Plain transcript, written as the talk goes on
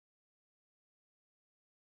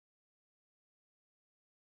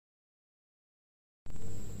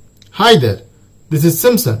Hi there, this is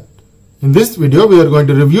Simpson. In this video we are going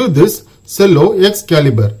to review this Cello X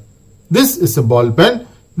Caliber. This is a ball pen.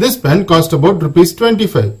 This pen cost about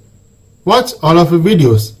 ₹25. Watch all of our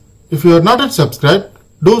videos. If you are not yet subscribed,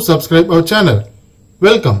 do subscribe our channel.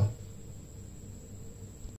 Welcome.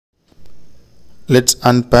 Let's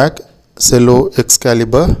unpack Cello X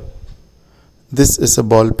Caliber. This is a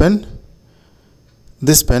ball pen.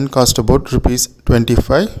 This pen cost about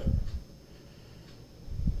 ₹25.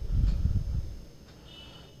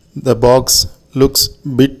 The box looks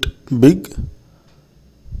bit big,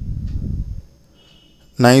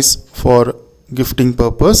 nice for gifting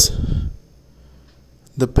purpose.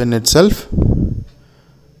 The pen itself,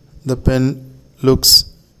 the pen looks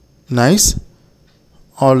nice,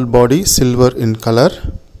 all body silver in color,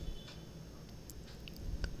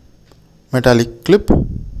 metallic clip,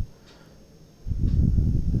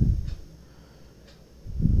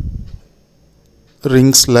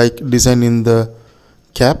 rings like design in the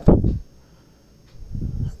cap.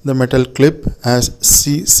 The metal clip has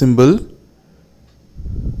C symbol.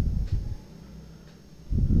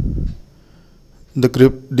 The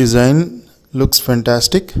grip design looks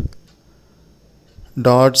fantastic.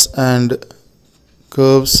 Dots and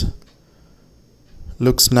curves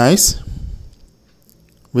looks nice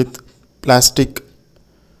with plastic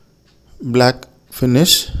black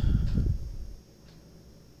finish.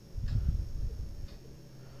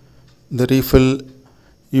 The refill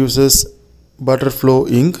uses butterflow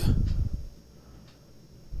ink.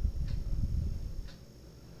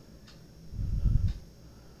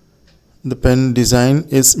 The pen design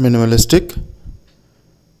is minimalistic,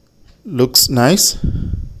 looks nice.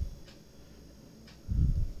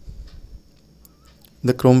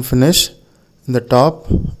 The chrome finish in the top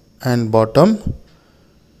and bottom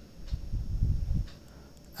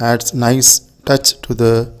adds nice touch to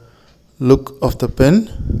the look of the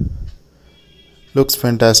pen. Looks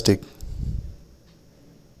fantastic.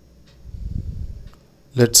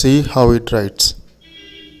 Let's see how it writes.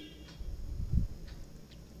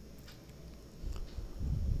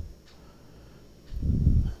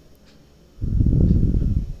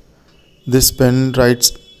 This pen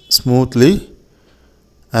writes smoothly,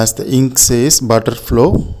 as the ink says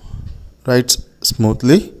butterflow, writes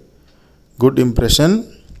smoothly. Good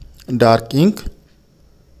impression, dark ink.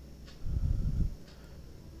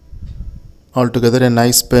 Altogether a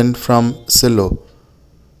nice pen from Cello.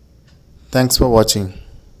 Thanks for watching.